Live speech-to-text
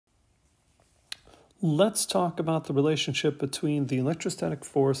Let's talk about the relationship between the electrostatic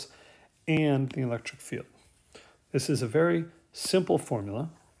force and the electric field. This is a very simple formula.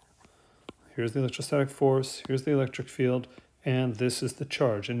 Here's the electrostatic force, here's the electric field, and this is the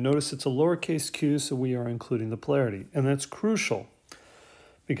charge. And notice it's a lowercase q, so we are including the polarity. And that's crucial,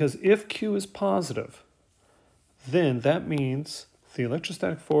 because if q is positive, then that means the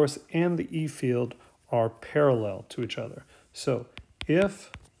electrostatic force and the E field are parallel to each other. So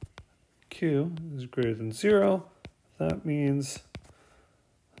if Q is greater than 0, that means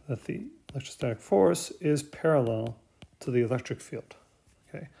that the electrostatic force is parallel to the electric field.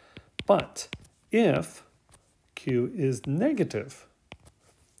 Okay. But if Q is negative,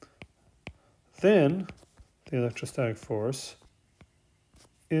 then the electrostatic force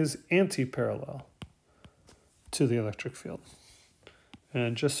is anti-parallel to the electric field.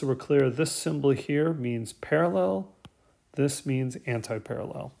 And just so we're clear, this symbol here means parallel, this means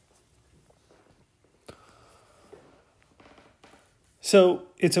anti-parallel. So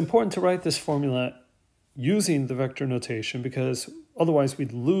it's important to write this formula using the vector notation, because otherwise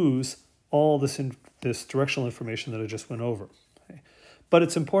we'd lose all this directional information that I just went over. Okay. But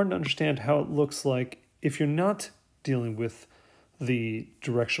it's important to understand how it looks like if you're not dealing with the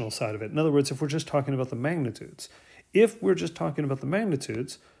directional side of it. In other words, if we're just talking about the magnitudes. If we're just talking about the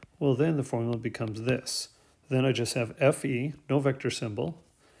magnitudes, well, then the formula becomes this. Then I just have Fe, no vector symbol,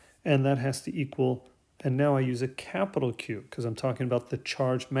 and that has to equal, and now I use a capital Q because I'm talking about the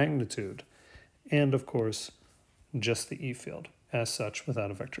charge magnitude, and of course, just the E field as such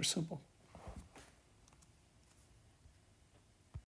without a vector symbol.